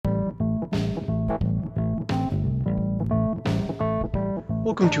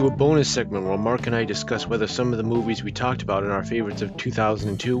Welcome to a bonus segment where Mark and I discuss whether some of the movies we talked about in our favorites of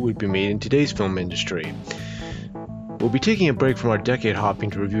 2002 would be made in today's film industry. We'll be taking a break from our decade hopping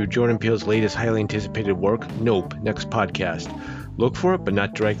to review Jordan Peele's latest highly anticipated work, Nope, next podcast. Look for it, but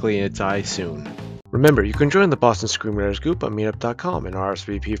not directly in its eyes soon. Remember, you can join the Boston Screenwriters Group on Meetup.com and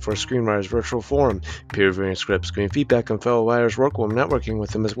RSVP for a Screenwriters Virtual Forum, peer-reviewing scripts, giving feedback on fellow writers' work while networking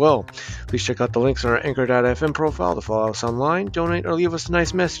with them as well. Please check out the links on our Anchor.fm profile to follow us online, donate, or leave us a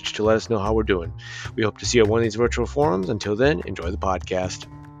nice message to let us know how we're doing. We hope to see you at one of these virtual forums. Until then, enjoy the podcast.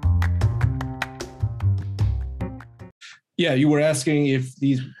 Yeah, you were asking if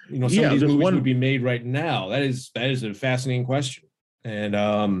these, some of these movies would be made right now. That is a fascinating question,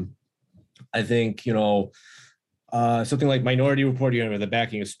 and I think something like Minority Report, the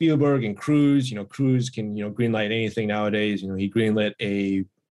backing of Spielberg and Cruise. Cruise can greenlight anything nowadays. He greenlit a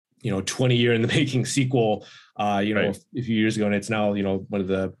 20-year in the making sequel right. a few years ago, and it's now one of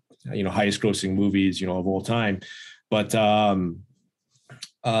the highest grossing movies of all time. But stuff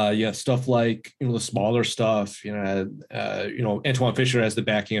like the smaller stuff, Antoine Fisher has the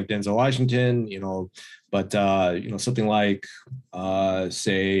backing of Denzel Washington, but something like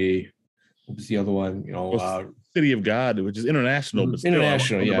say, what was the other one? City of God, which is international, but still,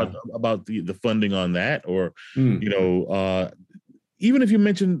 about the funding on that, or even if you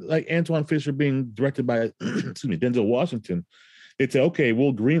mentioned like Antoine Fisher being directed by Denzel Washington, they'd say, okay,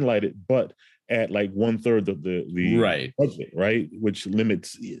 we'll greenlight it, but at like 1/3 of the right budget, right? Which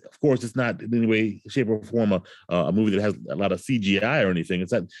limits, of course, it's not in any way, shape, or form a movie that has a lot of CGI or anything.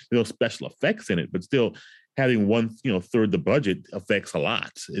 It's not no special effects in it, but still having 1/3 the budget affects a lot.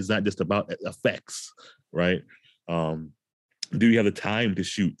 It's not just about effects, right? Do you have the time to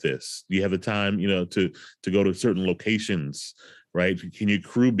shoot this? Do you have the time, to go to certain locations, right? Can your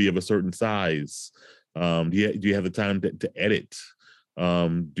crew be of a certain size? Do you have the time to edit?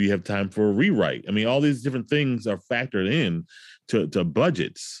 Do you have time for a rewrite? I mean, all these different things are factored in to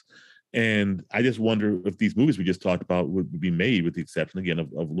budgets. And I just wonder if these movies we just talked about would be made, with the exception, again, of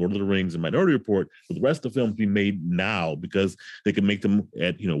Lord of the Rings and Minority Report, but the rest of the films be made now because they can make them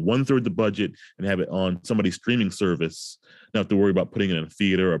at 1/3 the budget and have it on somebody's streaming service, not have to worry about putting it in a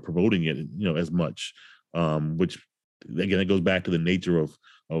theater or promoting it, as much. Which, again, it goes back to the nature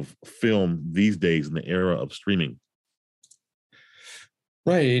of film these days in the era of streaming.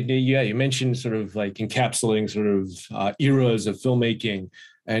 Right. Yeah, you mentioned sort of like encapsulating sort of eras of filmmaking,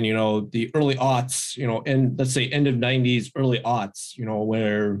 and the early aughts, and let's say end of 90s, early aughts,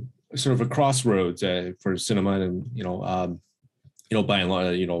 where sort of a crossroads for cinema, and by and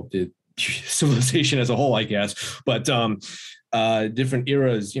large, the civilization as a whole, I guess, but different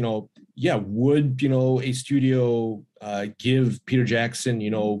eras, would a studio give Peter Jackson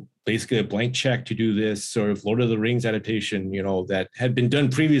basically a blank check to do this sort of Lord of the Rings adaptation, that had been done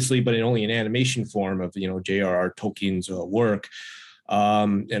previously, but in only an animation form of, J.R.R. Tolkien's work.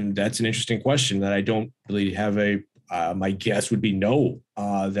 And that's an interesting question that I don't really have my guess would be no,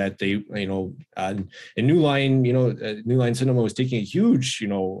 that they, and New Line, New Line Cinema was taking a huge,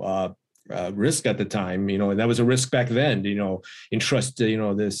 risk at the time, and that was a risk back then, entrust,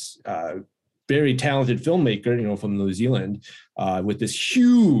 this, very talented filmmaker, from New Zealand, with this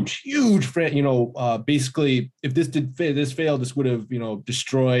huge, basically, if this failed, this would have,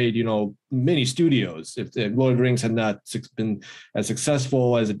 destroyed, many studios. If the Lord of the Rings had not been as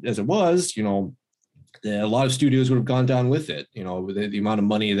successful as it was, a lot of studios would have gone down with it, the amount of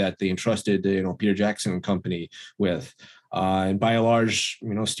money that they entrusted, Peter Jackson and company with. And by and large,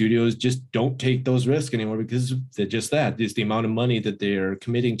 studios just don't take those risks anymore because they're just that. It's the amount of money that they're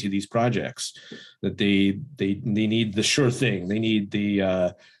committing to these projects, that they need the sure thing. They need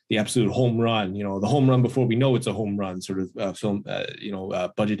the absolute home run, the home run before we know it's a home run sort of film,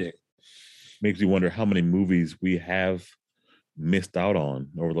 budgeting. Makes you wonder how many movies we have missed out on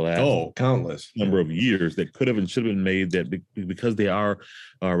over the last countless number of years that could have and should have been made, that because they are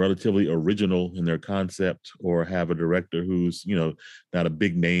relatively original in their concept, or have a director who's not a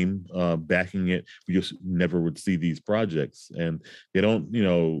big name backing it, we just never would see these projects. And they don't,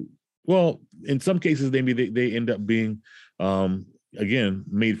 well, in some cases maybe they end up being again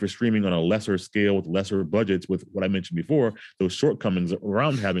made for streaming on a lesser scale with lesser budgets, with what I mentioned before, those shortcomings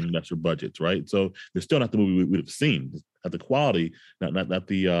around having lesser budgets, right? So they're still not the movie we would have seen at the quality, not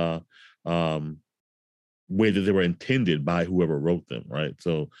the way that they were intended by whoever wrote them, right?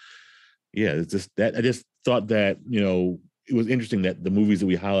 So yeah, it's just that I just thought that it was interesting that the movies that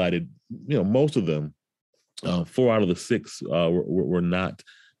we highlighted, most of them, 4 out of the 6 were not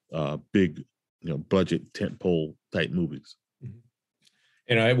big budget tentpole type movies.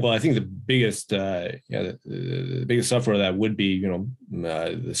 I think the biggest, the biggest sufferer of that would be,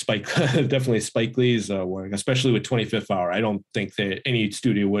 the Spike, definitely Spike Lee's work, especially with 25th Hour. I don't think that any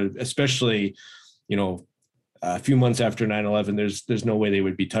studio would, especially, a few months after 9/11, there's no way they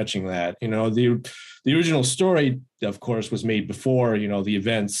would be touching that. The original story, of course, was made before, the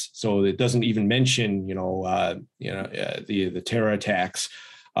events, so it doesn't even mention, the terror attacks.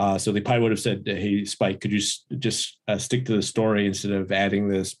 So they probably would have said, "Hey, Spike, could you just stick to the story instead of adding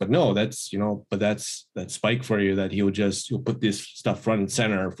this?" But no, that's Spike for you. That he'll put this stuff front and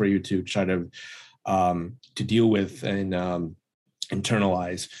center for you to try to deal with and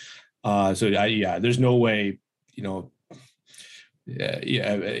internalize. There's no way,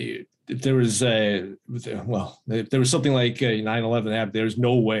 if there was if there was something like 9/11 happened, there's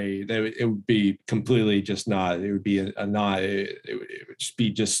no way that it would be completely just not. It would be a not. It would just be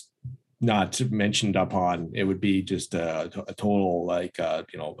just not mentioned upon. It would be just a total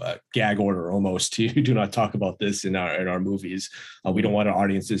gag order almost. You do not talk about this in our movies. We don't want our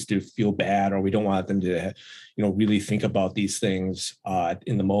audiences to feel bad, or we don't want them to really think about these things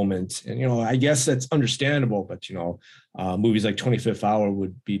in the moment. And I guess that's understandable, but movies like 25th Hour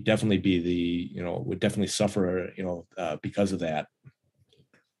would definitely suffer because of that.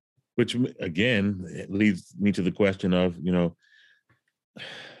 Which again leads me to the question of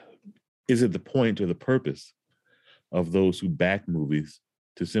is it the point or the purpose of those who back movies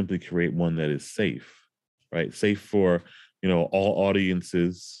to simply create one that is safe, right? Safe for all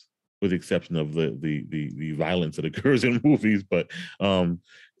audiences, with the exception of the violence that occurs in movies, but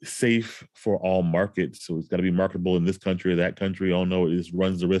safe for all markets. So it's got to be marketable in this country or that country. Oh no, it just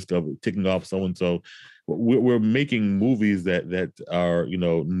runs the risk of ticking off so and so. We're making movies that are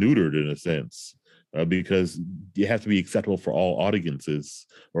neutered in a sense. Because you have to be acceptable for all audiences,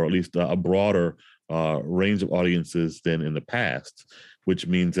 or at least a broader range of audiences than in the past, which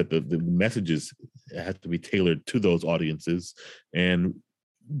means that the messages have to be tailored to those audiences, and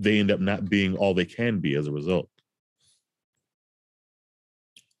they end up not being all they can be as a result.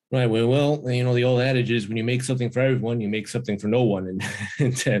 Right. Well, the old adage is, when you make something for everyone, you make something for no one.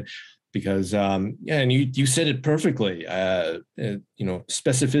 And because and you said it perfectly.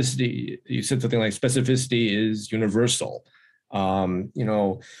 Specificity. You said something like specificity is universal.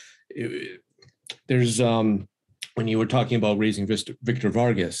 There's when you were talking about Raising Victor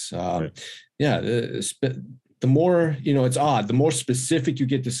Vargas. Right. The more it's odd. The more specific you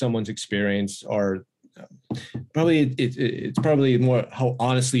get to someone's experience, or probably it's probably more how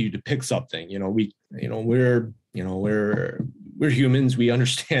honestly you depict something. We're humans. We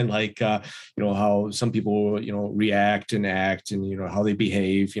understand how some people react and act, and how they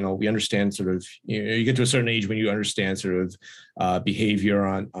behave. We understand sort of you get to a certain age when you understand sort of behavior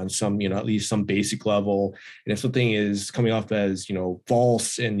on some at least some basic level. And if something is coming off as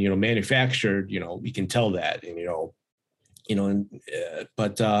false and manufactured, we can tell that.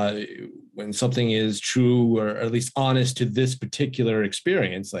 But when something is true, or at least honest to this particular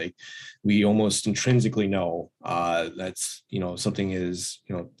experience, like we almost intrinsically know that's something is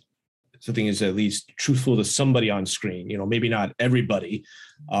at least truthful to somebody on screen. Maybe not everybody,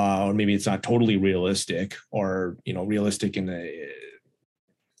 or maybe it's not totally realistic, or realistic in a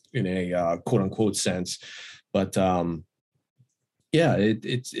quote unquote sense, but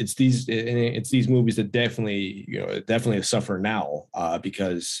it's these movies that definitely suffer now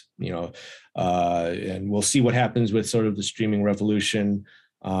because and we'll see what happens with sort of the streaming revolution.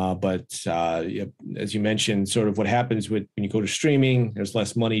 But as you mentioned, sort of what happens when you go to streaming, there's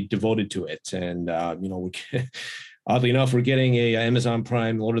less money devoted to it, and oddly enough, we're getting a Amazon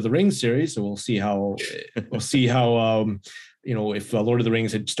Prime Lord of the Rings series, so we'll see how if Lord of the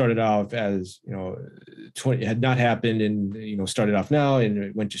Rings had started off as, had not happened and, started off now and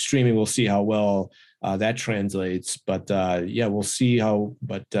it went to streaming, we'll see how well that translates. But we'll see how,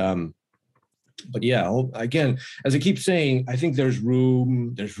 but again, as I keep saying, I think there's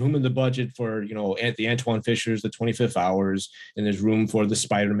room in the budget for, the Antwone Fishers, the 25th Hours, and there's room for the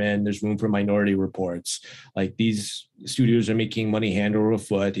Spider-Man, there's room for Minority Reports. Like, these studios are making money hand over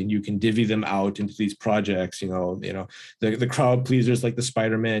foot, and you can divvy them out into these projects, the crowd pleasers like the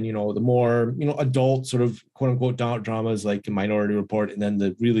Spider-Man, the more, adult sort of quote unquote dramas like Minority Report, and then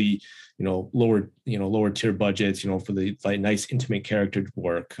the really, lower tier budgets, for the nice intimate character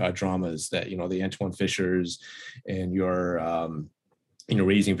work dramas that, the Antwone Fishers and your,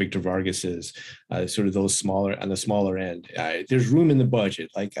 Raising Victor Vargas's, sort of those on the smaller end. There's room in the budget.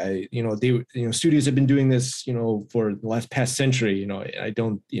 Like studios have been doing this, for the past century. I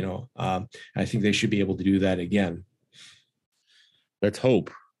think they should be able to do that again. Let's hope.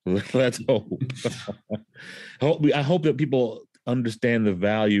 Let's hope. I hope that people understand the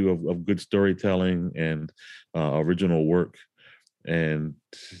value of good storytelling and original work. And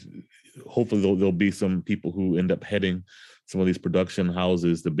hopefully there'll be some people who end up heading some of these production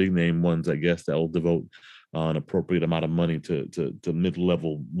houses, the big name ones, I guess, that will devote an appropriate amount of money to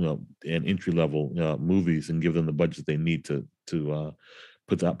mid-level, and entry-level movies, and give them the budget they need to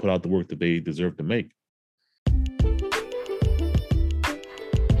put out the work that they deserve to make.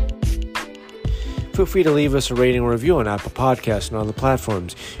 Feel free to leave us a rating or review on Apple Podcasts and other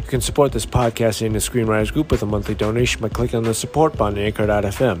platforms. You can support this podcast in the Screenwriters Group with a monthly donation by clicking on the support button at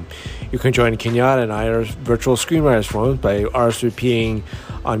Anchor.fm. You can join Kenyatta and I's virtual screenwriters forums by RSVPing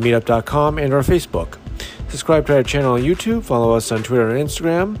on Meetup.com and our Facebook. Subscribe to our channel on YouTube, follow us on Twitter and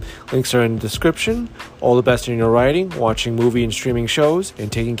Instagram. Links are in the description. All the best in your writing, watching movie and streaming shows,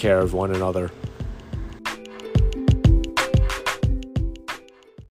 and taking care of one another.